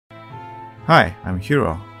Hi, I'm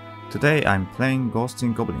Hiro. Today I'm playing Ghost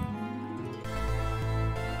in Goblin.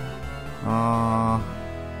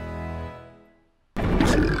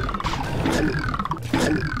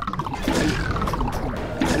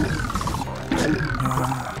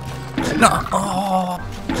 No! Oh!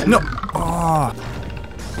 No! Oh!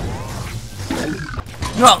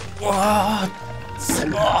 No! What?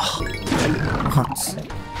 Oh! What?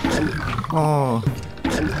 Oh!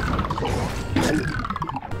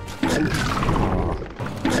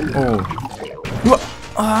 Oh! What?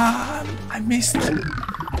 Ah! I missed. No!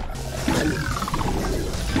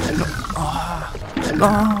 Ah! No!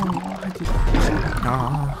 I did.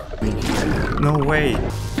 Ah! No way!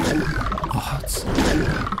 What?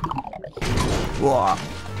 Whoa.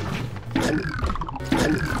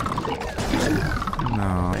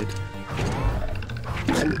 No.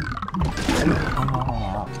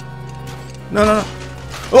 No, no, no.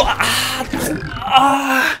 Oh, ah,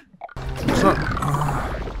 ah.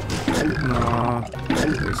 No.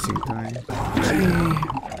 Wasting time.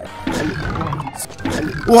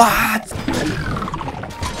 What?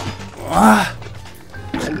 Ah.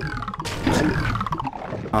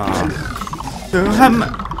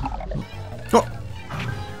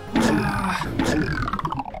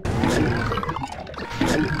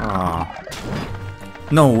 Oh.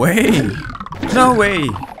 No way! No way!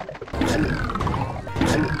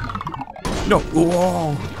 No!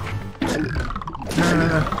 Whoa!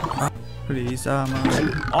 No. Please, oh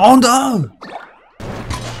no!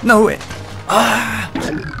 No way! Ah!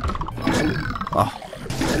 Oh.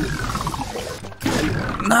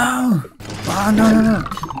 No! Oh no!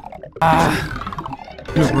 Ah!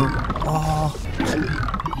 Oh!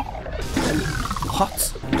 What?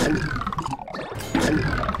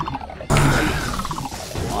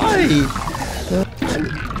 Why?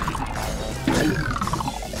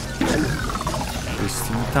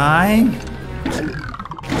 Wasting time.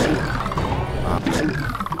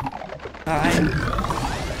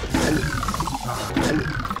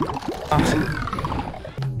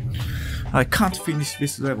 I can't finish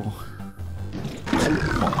this level.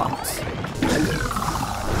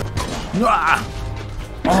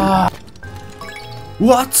 What?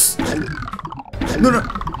 What? No.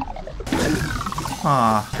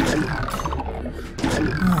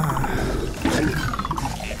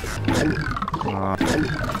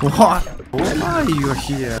 What? Why are you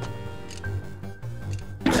here?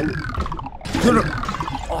 No.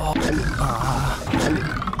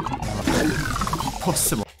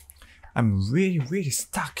 Possible. I'm really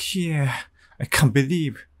stuck here. I can't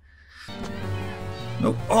believe.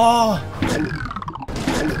 No. Oh.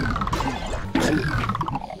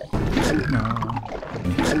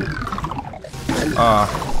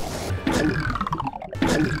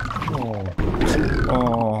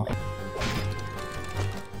 Oh.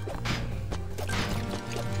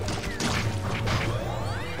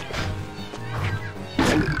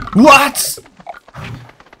 What?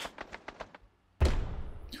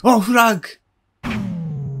 Oh, flag.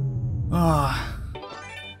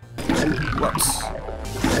 What?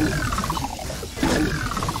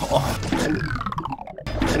 Oh.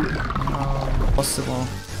 Possible.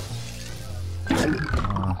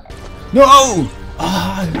 No!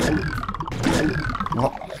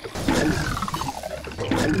 What?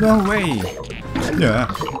 No way! Yeah.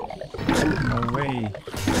 No way.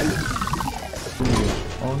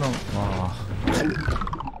 Oh no.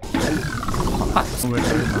 What?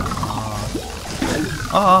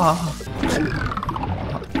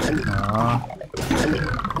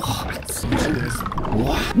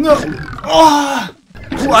 What? No!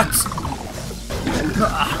 What?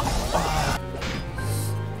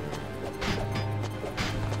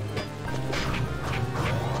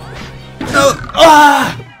 No!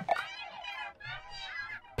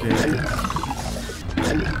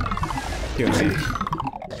 Kill me.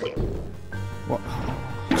 What?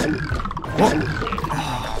 What?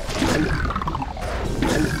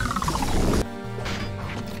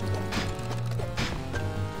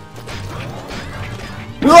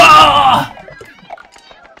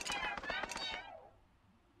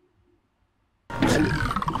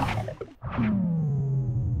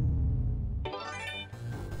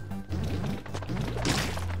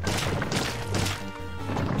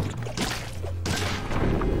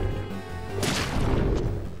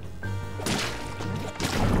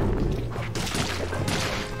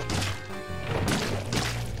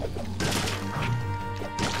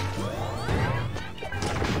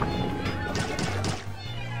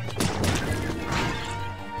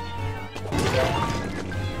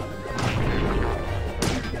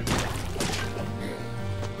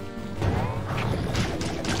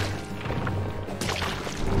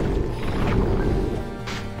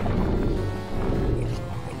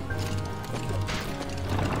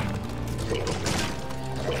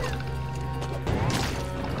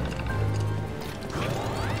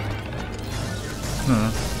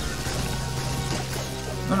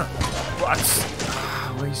 What?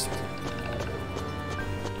 Waste.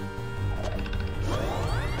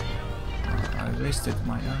 I wasted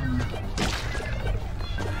my armor.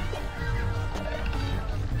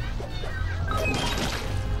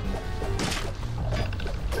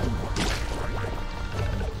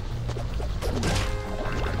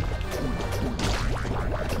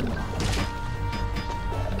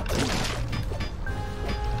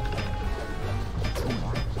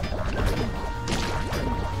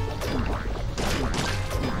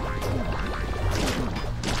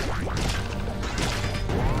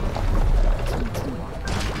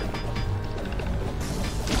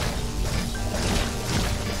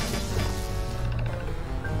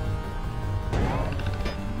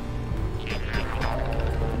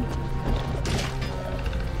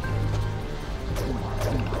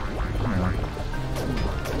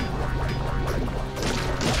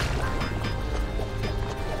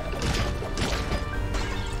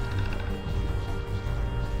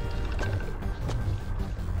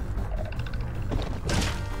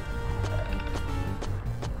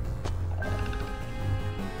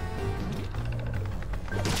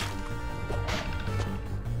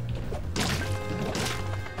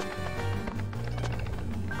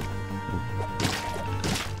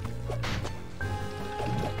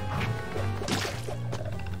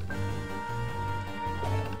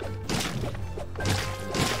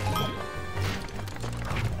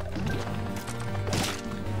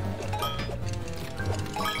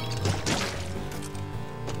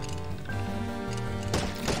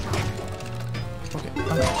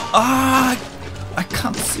 Ah! I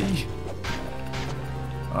can't see.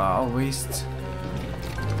 Ah, waste.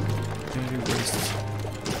 Very waste.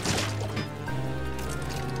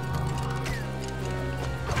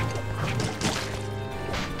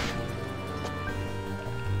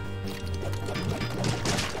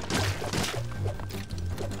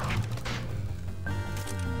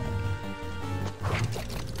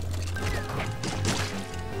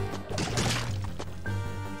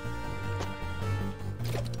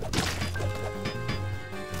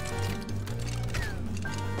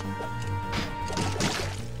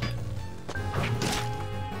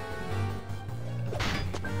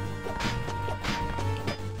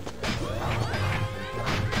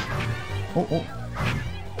 Oh.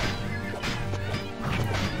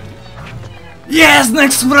 Yes,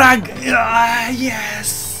 next frag!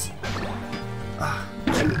 Yes!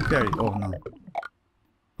 Very, oh no.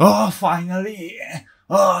 Oh, finally!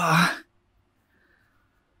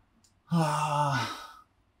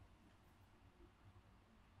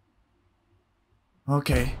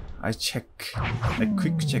 Okay, I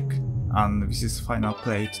quick check, and this is final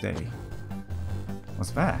play today.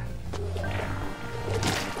 What's that?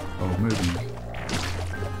 Oh, moving.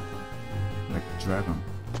 Like a dragon.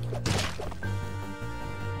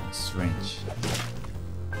 Strange.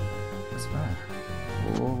 What's that?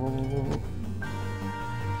 Whoa.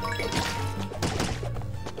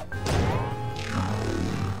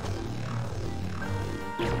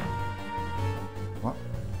 What?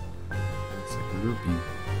 It's like looping.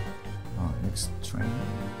 Oh, next train?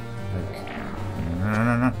 Like...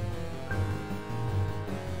 No.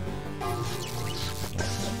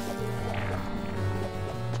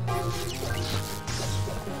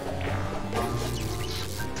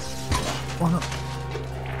 Oh no.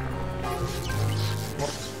 What?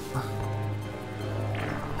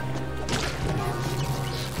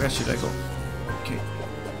 Where should I go? Okay.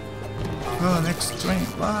 Oh, next train.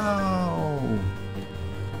 Wow.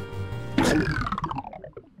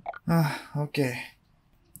 Okay.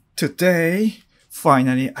 Today,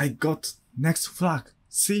 finally, I got next flag.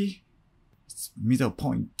 See? It's middle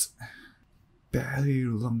point. Very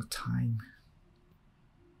long time.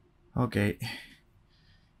 Okay.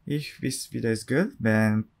 If this video is good,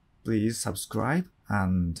 then please subscribe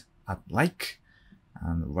and add like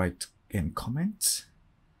and write in comments.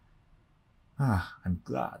 I'm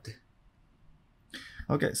glad.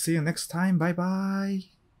 Okay, see you next time. Bye bye.